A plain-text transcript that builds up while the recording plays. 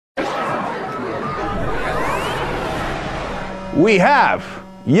we have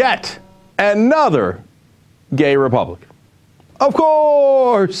yet another gay Republican. Of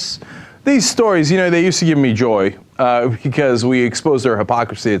course! These stories, you know, they used to give me joy because we exposed their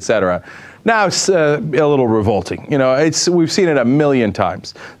hypocrisy, etc. Now it's a little revolting. You know, we've seen it a million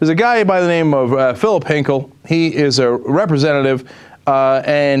times. There's a guy by the name of Phillip Hinkle. He is a representative,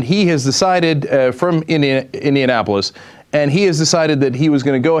 and he has decided from Indianapolis, and he has decided that he was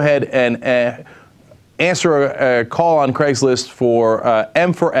going to go ahead and answer a call on Craigslist for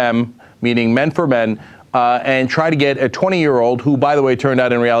M for M, meaning men for men, and try to get a 20-year-old, who, by the way, turned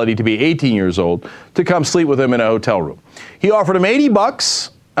out in reality to be 18 years old, to come sleep with him in a hotel room. He offered him $80,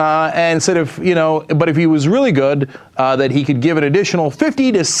 and said but if he was really good, that he could give an additional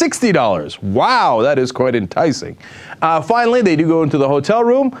 $50 to $60. Wow, that is quite enticing. Finally, they do go into the hotel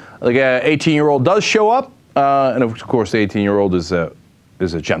room. Like an 18-year-old does show up, and of course, the 18-year-old is a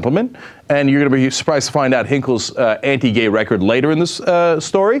gentleman, and you're going to be surprised to find out Hinkle's anti-gay record later in this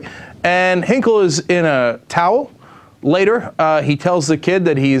story. And Hinkle is in a towel. Later, he tells the kid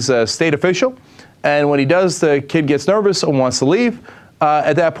that he's a state official, and when he does, the kid gets nervous and wants to leave.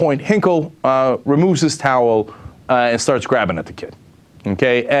 At that point, Hinkle removes his towel and starts grabbing at the kid,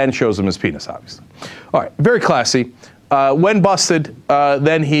 okay, and shows him his penis, obviously. All right, very classy. When busted,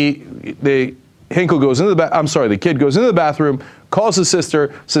 then Hinkle goes into the kid goes into the bathroom, calls his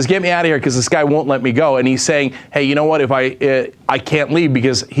sister, says, "Get me out of here because this guy won't let me go." And he's saying, "Hey, you know what? If I can't leave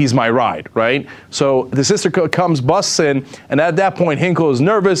because he's my ride, right?" So the sister comes, busts in, and at that point, Hinkle is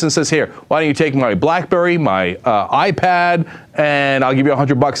nervous and says, "Here, why don't you take my BlackBerry, my iPad, and I'll give you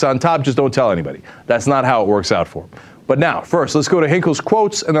 $100 on top. Just don't tell anybody." That's not how it works out for him. But now, first, let's go to Hinkle's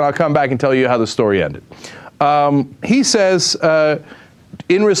quotes, and then I'll come back and tell you how the story ended. He says,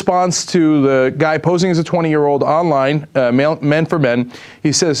 in response to the guy posing as a 20-year-old online, men for men,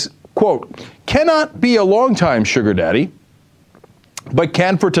 he says, quote, "Cannot be a long time sugar daddy, but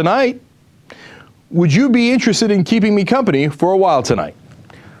can for tonight. Would you be interested in keeping me company for a while tonight?"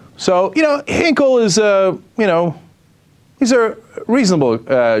 So, you know, Hinkle is, he's a reasonable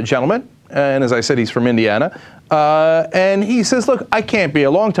gentleman. And as I said, he's from Indiana. And he says, "Look, I can't be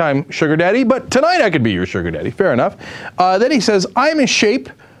a long time sugar daddy, but tonight I could be your sugar daddy." Fair enough. Then he says, "I'm in shape,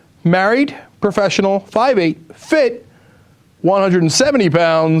 married, professional, 5'8", fit, 170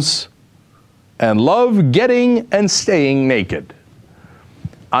 pounds, and love getting and staying naked."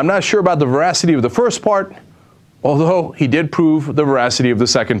 I'm not sure about the veracity of the first part, although he did prove the veracity of the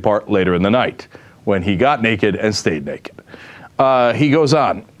second part later in the night, when he got naked and stayed naked. He goes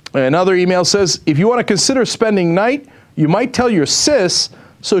on. Another email says, "If you want to consider spending night, you might tell your sis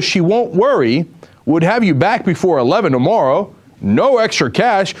so she won't worry. Would have you back before 11 tomorrow. No extra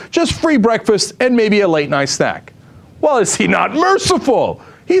cash, just free breakfast and maybe a late night snack." Well, is he not merciful?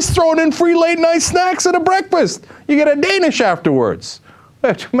 He's throwing in free late night snacks and a breakfast. You get a Danish afterwards.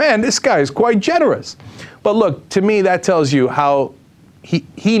 Man, this guy is quite generous. But look, to me, that tells you how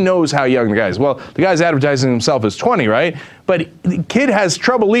he knows how young the guy is. Well, the guy's advertising himself as 20, right? But the kid has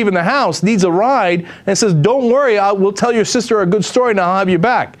trouble leaving the house, needs a ride, and says, "Don't worry, we'll tell your sister a good story and I'll have you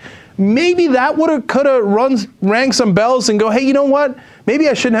back." Maybe that could have rang some bells and go, "Hey, you know what? Maybe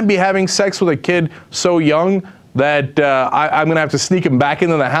I shouldn't be having sex with a kid so young that I'm going to have to sneak him back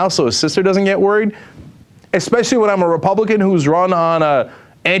into the house so his sister doesn't get worried." Especially when I'm a Republican who's run on a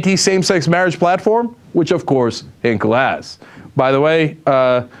anti-same-sex marriage platform, which of course Hinkle has. By the way,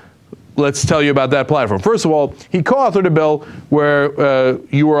 let's tell you about that platform. First of all, he co-authored a bill where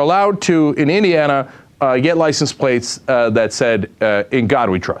you were allowed to, in Indiana, get license plates that said, "In God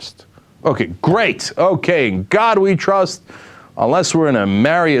we trust." Okay, great. Okay, in God we trust, unless we're in a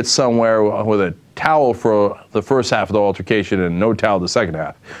Marriott somewhere with a towel for the first half of the altercation and no towel the second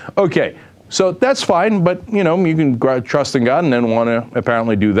half. Okay, so that's fine, but you know, you can trust in God and then want to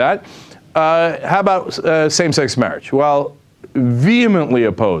apparently do that. How about same-sex marriage? Well, vehemently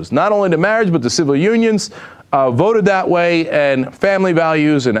opposed, not only to marriage, but to civil unions, voted that way, and family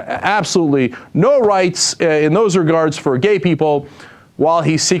values, and absolutely no rights in those regards for gay people, while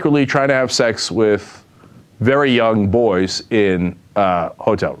he's secretly trying to have sex with very young boys in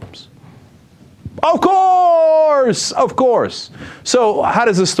hotel rooms. Of course! Of course! So how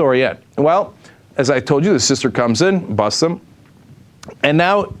does this story end? Well, as I told you, the sister comes in, busts him, and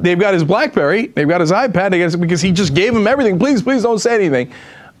now they've got his BlackBerry, they've got his iPad, because he just gave him everything. Please, please don't say anything.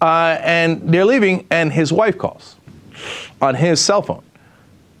 And they're leaving, and his wife calls on his cell phone.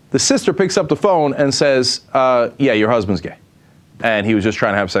 The sister picks up the phone and says, "Yeah, your husband's gay, and he was just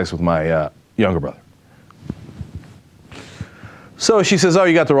trying to have sex with my younger brother." So she says, "Oh,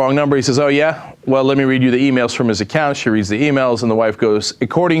 you got the wrong number." He says, "Oh, yeah? Well, let me read you the emails from his account." She reads the emails, and the wife goes,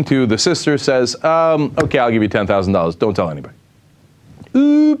 according to the sister, says, "Okay, I'll give you $10,000. Don't tell anybody."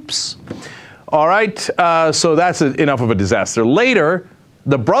 Oops. All right, so that's enough of a disaster. Later,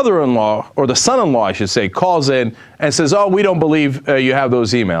 the brother-in-law, or the son-in-law, I should say, calls in and says, oh, we don't believe you have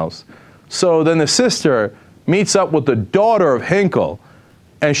those emails. So then the sister meets up with the daughter of Hinkle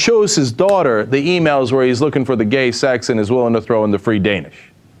and shows his daughter the emails where he's looking for the gay sex and is willing to throw in the free Danish.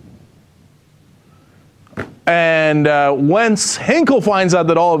 And once Hinkle finds out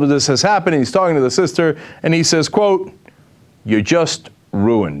that all of this has happened, he's talking to the sister, and he says, quote, "You just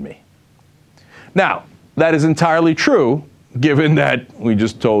ruined me." Now, that is entirely true, given that we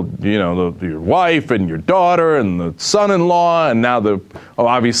just told, you know, your wife and your daughter and the son-in-law, and now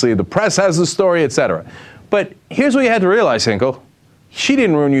obviously the press has the story, etc. But here's what you had to realize, Hinkle. She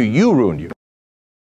didn't ruin you, you ruined you.